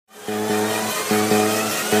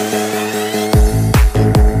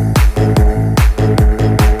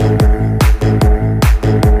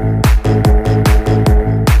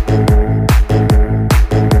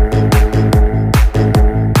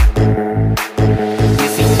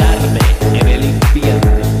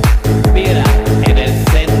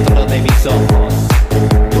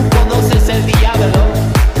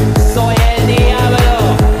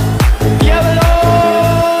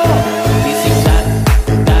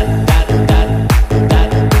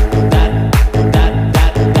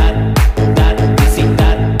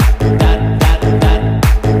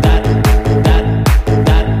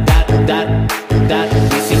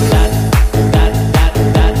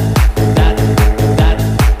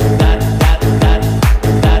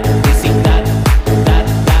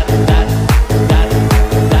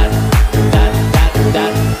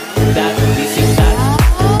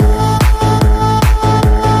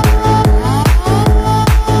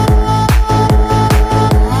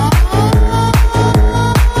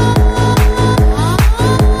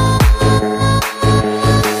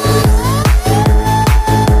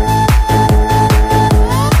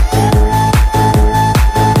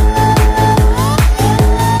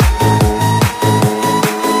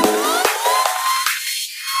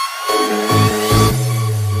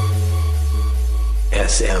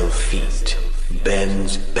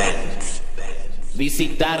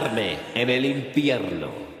visitarme en el infierno.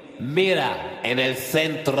 Mira en el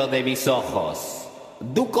centro de mis ojos.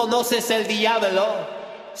 ¿Tú conoces el diablo?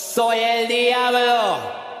 Soy el diablo.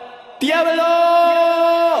 ¡Diablo!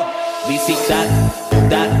 Visitar,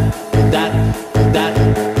 dar, dar, dar,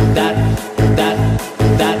 dar, dar,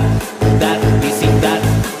 dar, dar, visitar,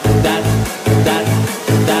 dar, dar,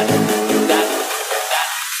 dar, dar, dar,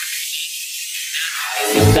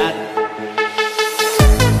 visitar.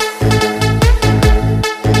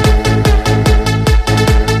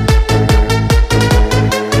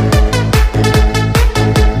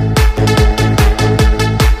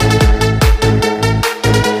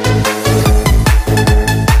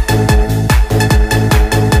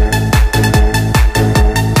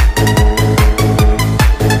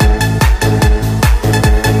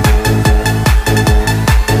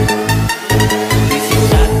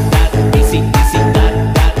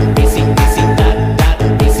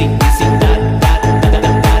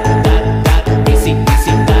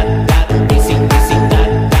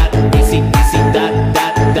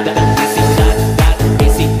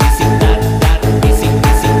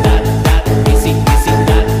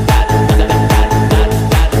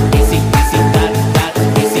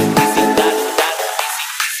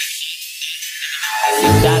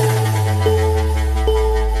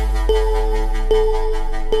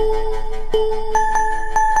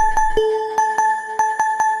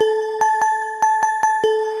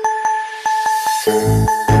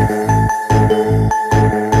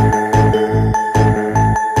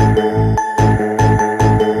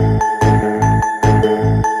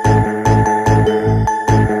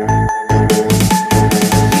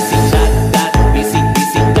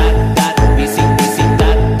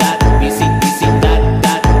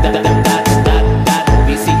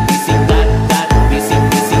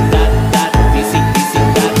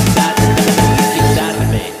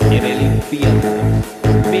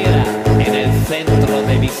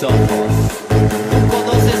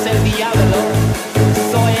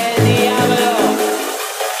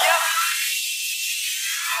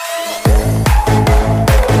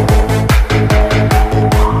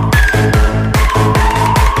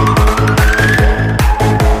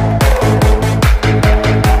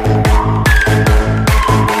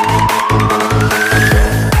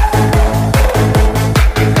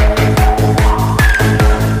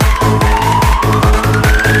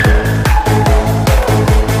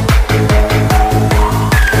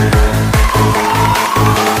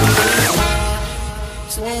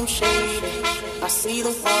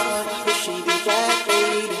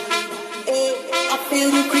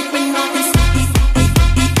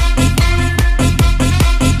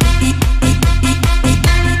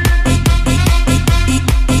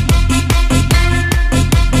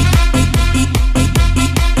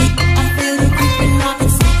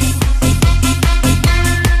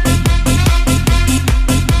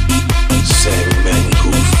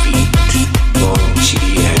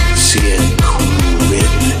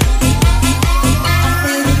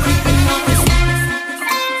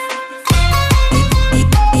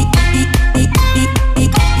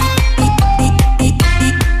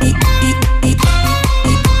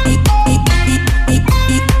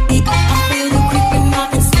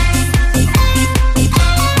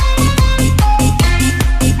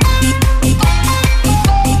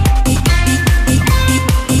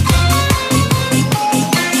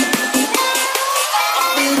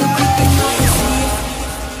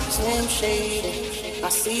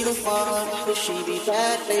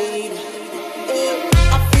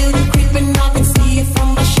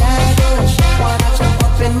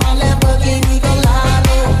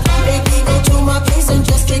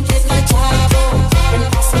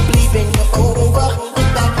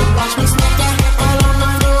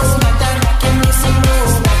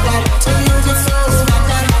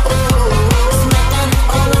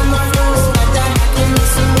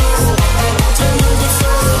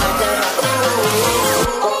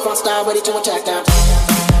 Ready to attack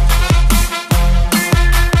now.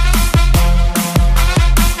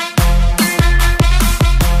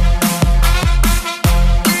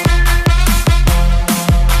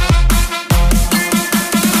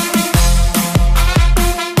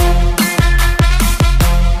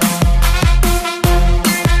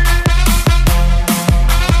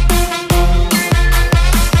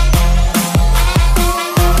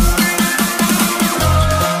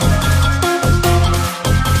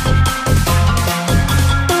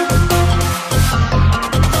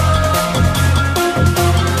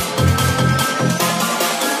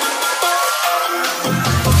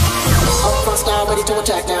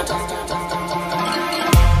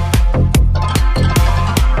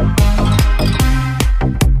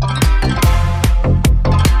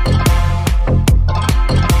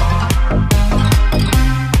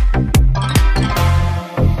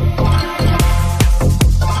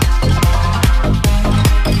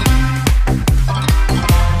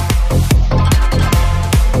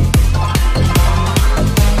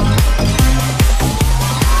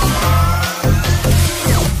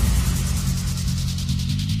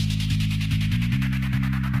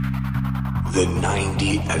 the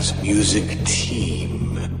 90s music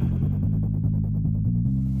team.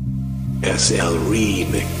 SL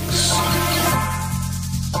Remix.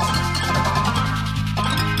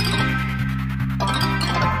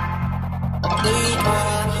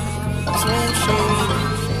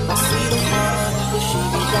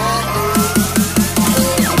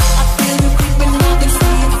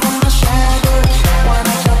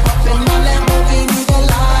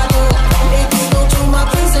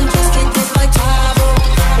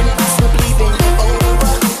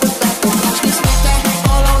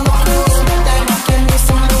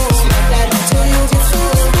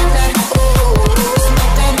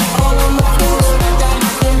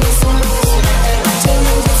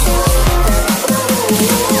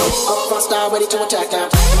 Ready to attack now.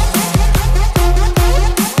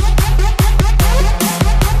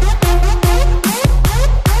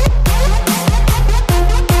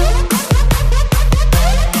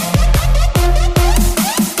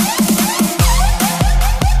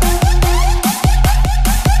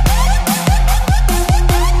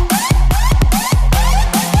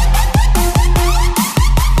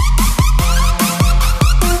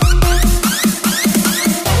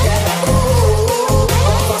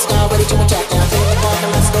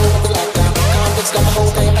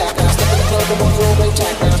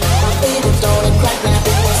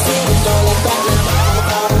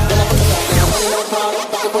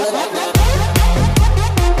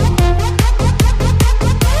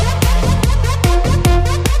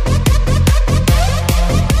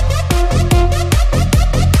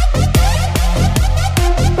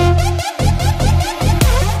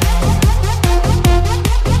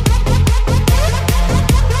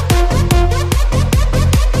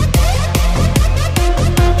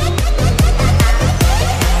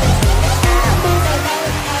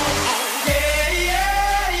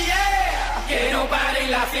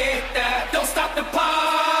 Don't stop the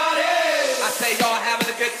party. I say y'all having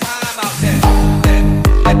a good time out there.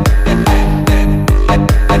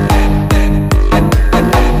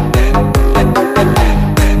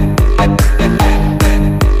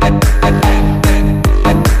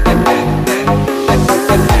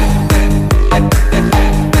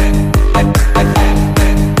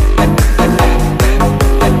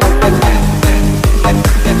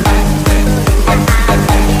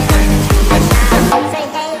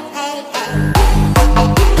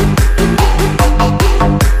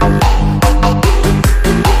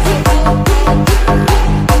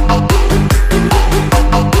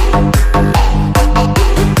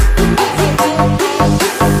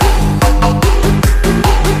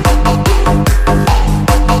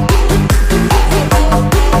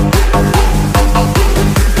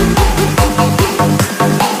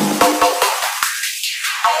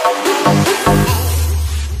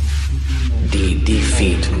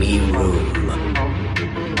 Defeat Me Room.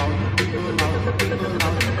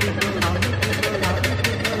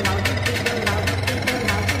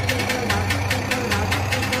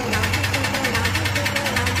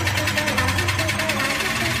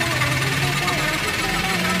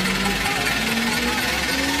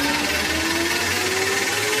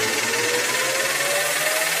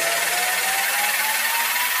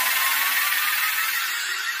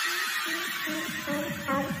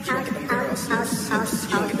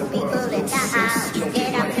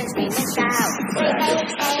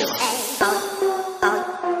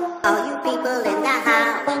 All you people in the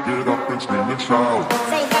house, get up and scream and shout.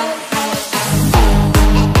 Say hey, hey,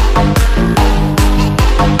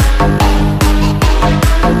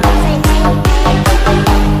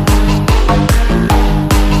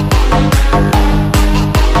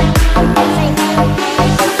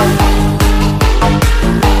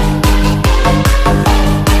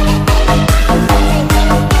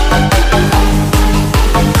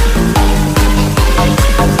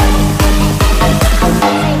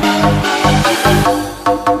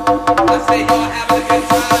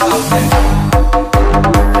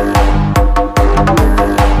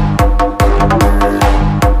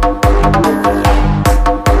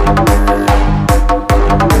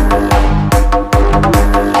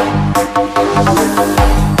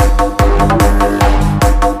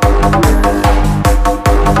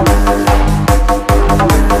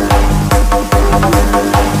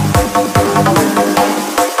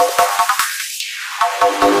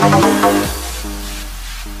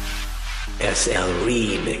 SL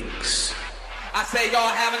Remix. I say y'all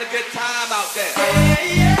having a good time out there. Yeah,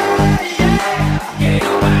 yeah, yeah. Ain't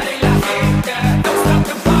nobody like it, girl. Don't stop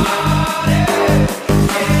the party.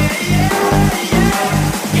 Yeah, yeah,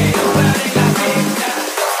 yeah. Ain't nobody like it, girl.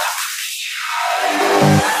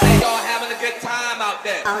 I say y'all having a good time out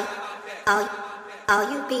there. All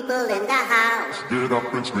you people in the house, get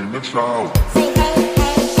up and scream and shout. say hey,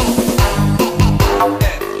 hey, hey.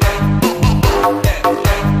 Yeah, yeah, yeah,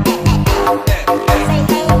 yeah.